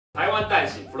湾男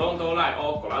子𝗳𝗏𝗍𝗏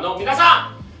𝗨ご覧の皆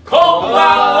さん、こんばん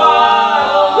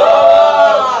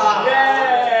は！耶！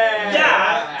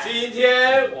今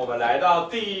天我们来到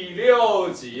第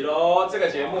6集喽。这个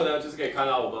节目呢，就是可以看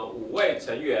到我们5位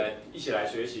成员一起来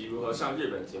学习如何上日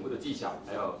本节目的技巧，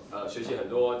还有学习很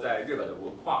多在日本的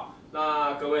文化。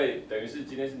那各位等于是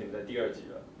今天是你们的第2集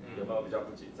了，有没有比较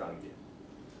不紧张一点？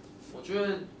我觉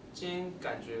得今天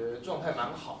感觉状态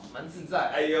蛮好，蛮自在。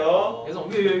哎呦，有种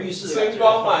跃跃欲试的感觉。春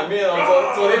光满面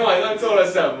哦！昨天晚上做了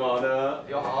什么呢？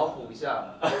有好好补一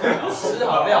下，吃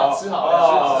好料，吃好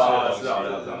料，吃好料，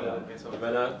没错。你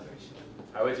们呢？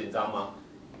还会紧张吗？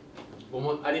我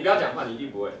们你不要讲话，你一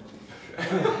定不会。可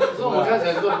是我们看起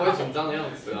来都不会紧张的样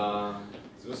子啊。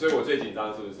所以我最紧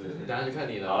张是不是？等下就看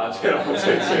你了。好了，去了，我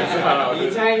最紧张了。你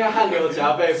现在应该汗流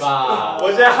浃背吧？我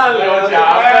现在汗流浃背。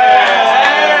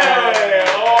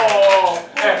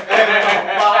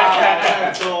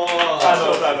哦，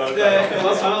算了，对，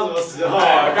我传到什么时候？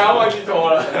刚刚忘记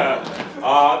脱了。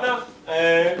好，那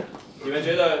你们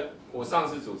觉得我上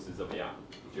次主持怎么样？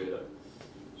觉得？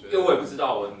因为我也不知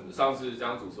道，我上次这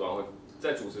样主持完会，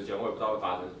在主持前我也不知道会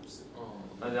发生什么事。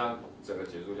那这样整个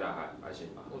结束下来还行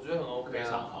吧？我觉得很 OK， 非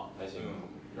常好，还行。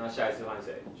那下一次换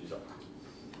谁？举手。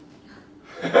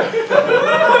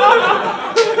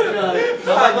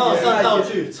老板帮我算道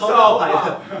具，抽到牌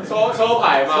的，抽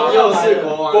牌吗？又是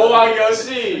国王游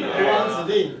戏，国王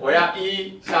指令。我要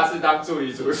1，下次当助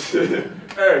理主持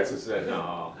，2主持人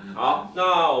啊。好，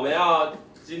那我们要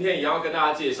今天也要跟大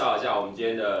家介绍一下我们今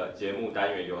天的节目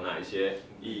单元有哪一些。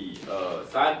1、2、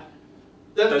3。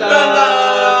噔噔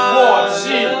噔，默契，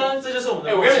这就是我们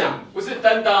的。我跟你讲，不是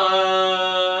噔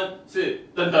噔，是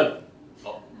噔噔。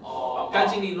哦，干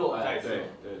净利落。对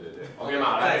 ，OK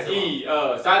嘛，来1、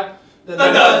2、3，噔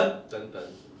噔。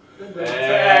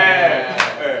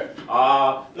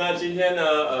好，那今天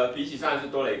呢，比起上一次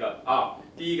多了一个啊。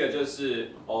第一个就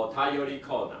是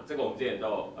𝗕𝗟𝗪𝗀𝗀𝗀𝗀 这个我们之前都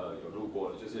有录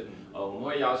过了，就是我们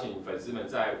会邀请粉丝们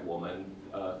在我们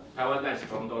台湾男子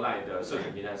𝗳𝗏𝗍𝗏 的社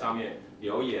群平台上面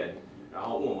留言。然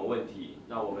后问我们问题，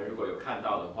那我们如果有看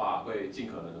到的话，会尽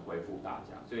可能的回复大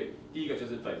家。所以第一个就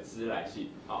是粉丝来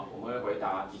信，好，我们会回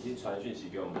答已经传讯息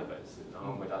给我们的粉丝，然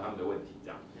后回答他们的问题，这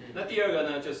样。那第2个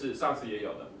呢，就是上次也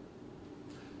有的，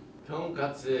空格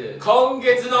子，空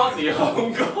月之の日本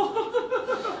語，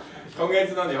空月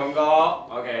之の日本語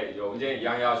 ，OK， 我们今天一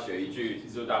样要学一句，技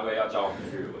术单位要教我们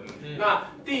日文。那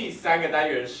第3个单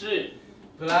元是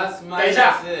plus minus， 等一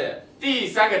下，第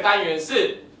3个单元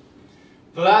是。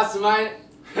plus minus，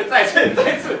 再次，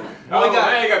然后我们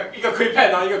要一个 quick pen，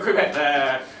 然后一个 quick pen，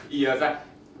 1、2、3，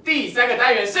第3个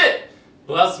单元是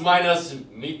plus minus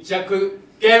密着 game，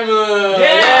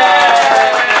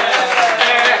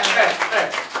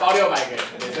 包600给，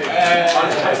包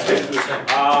600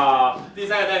给啊！第3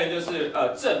个单元就是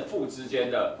正负之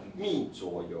間的密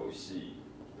着游戏，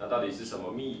那到底是什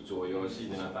么密着游戏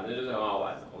呢？反正就是很好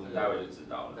玩，我们待会就知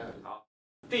道了。好。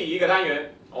第1个单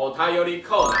元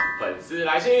𝗕𝗟𝗪𝗀𝗀𝗀𝗀 粉丝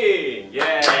来信，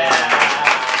耶！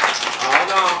好，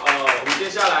那我们接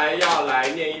下来要来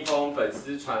念一封粉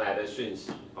丝传来的讯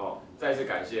息哦。再次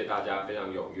感谢大家非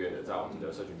常踊跃的在我们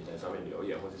的社群平台上面留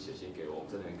言或者写信给我们，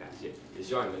真的很感谢。也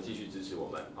希望你们继续支持我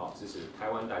们，好，支持台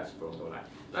湾男子𝗳𝗏𝗍𝗏。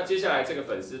那接下来这个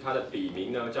粉丝他的笔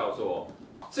名呢叫做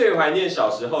最怀念小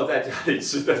时候在家里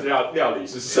吃的料理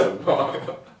是什么？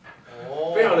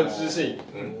非常的知性，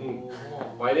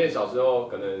怀念小时候，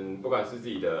可能不管是自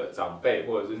己的长辈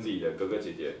或者是自己的哥哥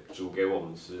姐姐煮给我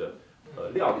们吃的，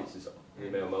料理是什么？你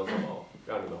们有没有什么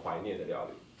让你们怀念的料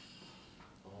理？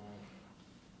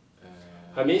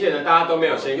很明显的，大家都没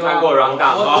有先看过 round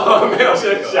down， 没有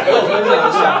先想。我分享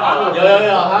一下，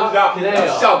有，好，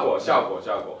效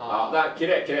果。好，那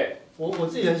𝗕𝗟，我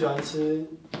自己很喜欢吃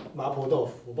麻婆豆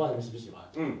腐，我不知道你们喜不喜欢。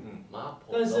麻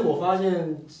婆。但是我发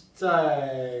现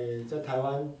在台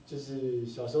湾，就是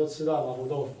小时候吃到的麻婆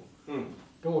豆腐，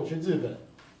跟我去日本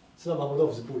吃到麻婆豆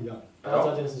腐是不一样的。大家知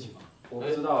道这件事情吗？我不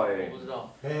知道我不知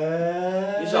道。你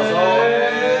小时候，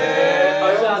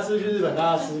下次去日本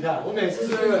大家吃看。我每次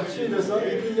去的时候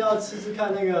一定要吃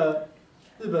看那个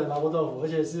日本麻婆豆腐，而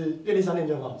且是便利商店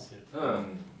就很好吃。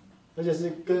而且是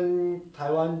跟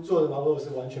台湾做的麻婆豆腐是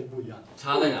完全不一样的。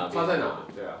差在哪？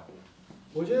对啊。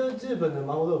我觉得日本的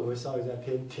麻婆豆腐会稍微再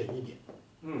偏甜一点。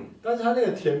但是它那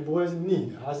个甜不会是腻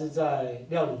的，它是在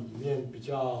料理里面比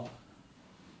较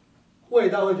味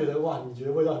道会觉得哇，你觉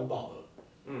得味道很饱和。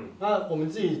那我们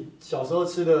自己小时候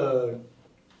吃的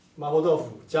麻婆豆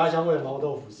腐，家乡味的麻婆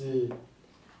豆腐是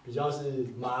比较是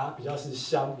麻，比较是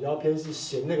香，比较偏是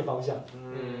咸那个方向。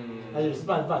而且是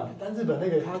拌饭的。但日本那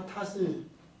个它是，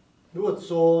如果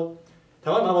说台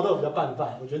湾麻婆豆腐比较拌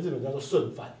饭，我觉得日本叫做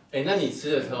顺饭。那你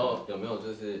吃的时候有没有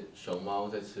就是熊猫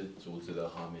在吃竹子的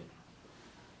画面？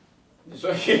你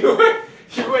说因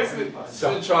为是四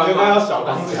川因为它要小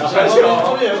当家，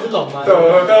中间有一只龙吗？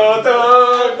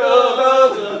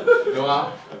有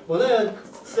吗？我那个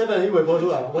 7 一微波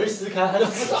出来，我一撕开，它就然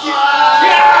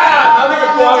后那个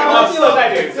光然后射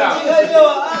在脸上，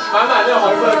满满那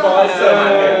红色光射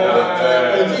满脸的。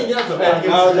眼镜一定要准备一个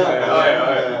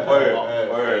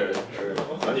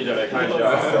你准备看一下。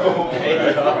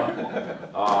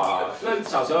那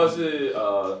小时候是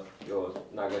有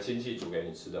哪个亲戚煮给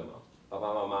你吃的吗？爸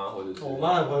爸妈妈或者是？我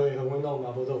妈很会弄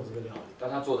麻婆豆腐这个料理。但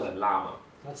她做的很辣吗？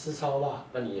她吃超辣。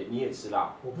那你也吃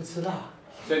辣？我不吃辣。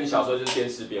所以你小时候就是边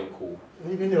吃边哭，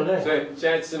一边流泪。所以现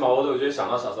在吃麻婆豆腐就会想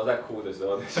到小时候在哭的时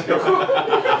候那些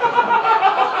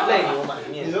泪流满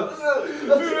面。你说，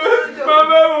妈妈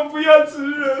我不要吃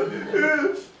了，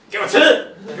给我吃，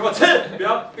给我吃，不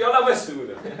要浪费食物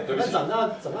的。对不起。长大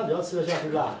比较吃得下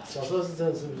去辣，小时候是真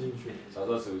的吃不进去。小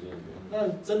时候吃不进去。那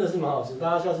真的是蛮好吃，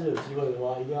大家下次有机会的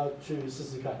话，一定要去试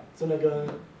试看，真的跟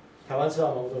台湾吃到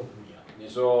麻婆豆腐不一样。你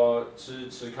说吃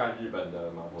看日本的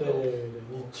麻婆豆腐？对，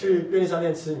你去便利商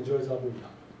店吃，你就会知道不一样。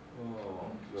哦，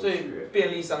所以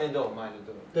便利商店都有卖，就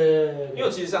对了。对。因为我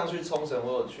其实上去冲绳，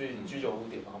我有去𝐸955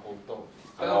点麻婆豆腐，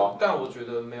但我觉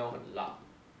得没有很辣。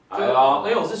因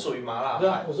为我是属于麻辣派。对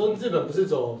啊，我说日本不是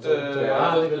走对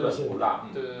啊，日本不辣，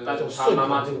对，但是他妈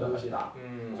妈煮的很辣。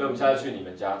所以我们下次去你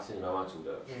们家吃你妈妈煮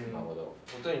的麻婆豆腐。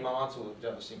我对你妈妈煮的比较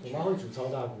有兴趣。我妈会煮超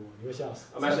大锅，你会吓死。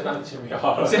我们先让你先不要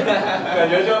了，感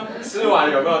觉就吃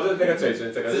完有没有？就是那个嘴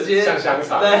唇整个是像香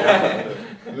肠一样。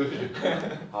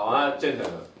好，那建成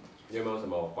呢？你有没有什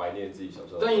么怀念自己小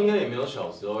时候？但应该也没有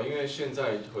小时候，因为现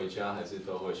在回家还是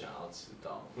都会想要吃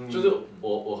到。就是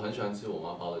我很喜欢吃我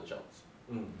妈包的饺子。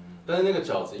但是那个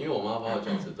饺子，因为我妈包的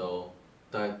饺子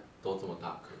大概都这么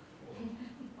大颗。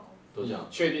都这样，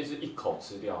确定是一口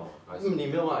吃掉吗？还是你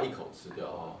没有办法一口吃掉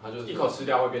哦，它就是一口吃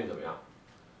掉会变怎么样？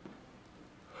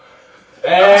就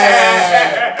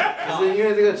是因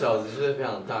为这个饺子就是非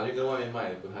常大，就跟外面卖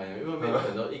的不太一样，因为外面可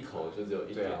能都一口就只有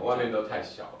一点。对啊，外面都太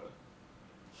小了。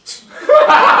今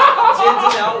天真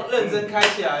的要认真开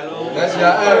起来喽！开起来，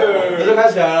你就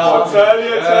开起来了。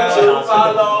列车出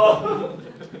发喽！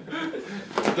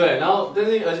对，然后但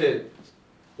是而且。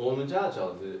我们家的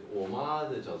饺子，我妈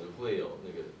的饺子会有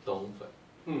那个冬粉，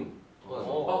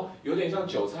有点像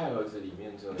韭菜盒子里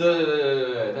面这样。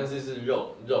对，但是是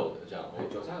肉的这样。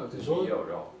韭菜盒子里也有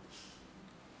肉。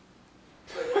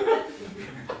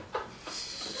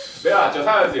没有啦，韭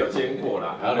菜盒子有煎过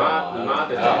啦。你妈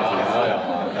的饺子。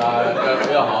大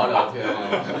家要好好聊天哦。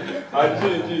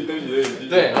对不起。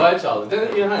对，我爱饺子，但是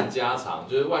因为它很家常，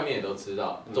就是外面也都吃得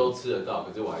到，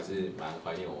可是我还是蛮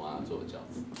怀念我妈做的饺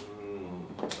子。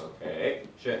OK，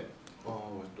 炫。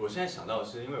我现在想到的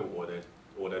是，因为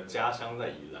我的家乡在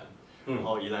宜兰，然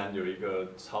后宜兰有一个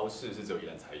超市是只有宜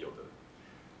兰才有的，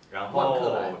然后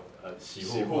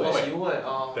洗护会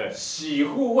哦，对，洗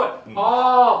护会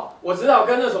哦，我知道，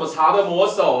跟那什么茶的魔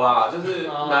手啊，就是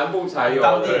南部才有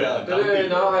的，对，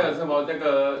然后还有什么那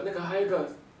个还有一个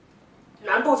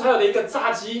南部才有的一个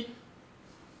炸鸡，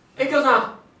叫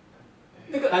啥？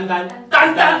那个丹丹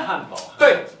汉堡，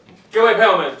对。各位朋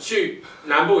友们，去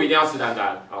南部一定要吃丹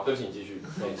丹。好，对不起，你继续。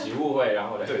对，洗护会，然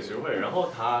后呢？对，洗护会，然后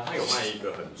它有卖一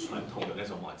个很传统的那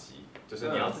种麻糬，就是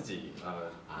你要自己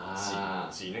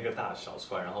挤那个大小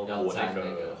出来，然后裹那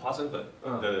个花生粉。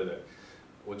对，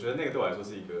我觉得那个对我来说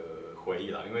是一个回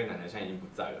忆啦，因为奶奶现在已经不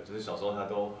在了，就是小时候她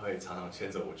都会常常牵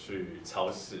着我去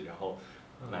超市，然后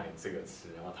买这个吃，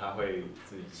然后她会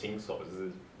自己亲手就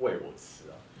是喂我吃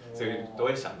啊，所以都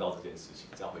会想到这件事情，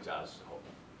这样回家的时候。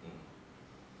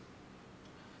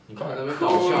你看那边搞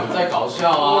笑，你在搞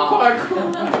笑啊！快哭！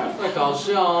在搞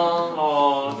笑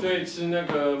啊！所以吃那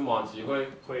个麻糬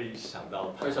会想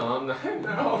到奶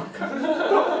奶好看。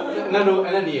那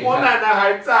你演一下。我奶奶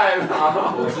还在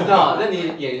啦。我知道，那你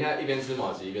演一下一边吃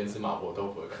麻糬一边吃麻婆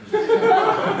豆腐的感觉。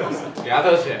给他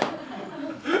特写。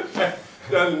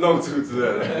这样子弄主持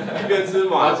人，一边吃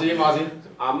麻糬，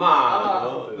阿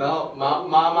嬷，然后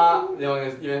妈妈，另外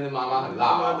一边是妈妈很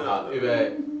辣，预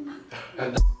备。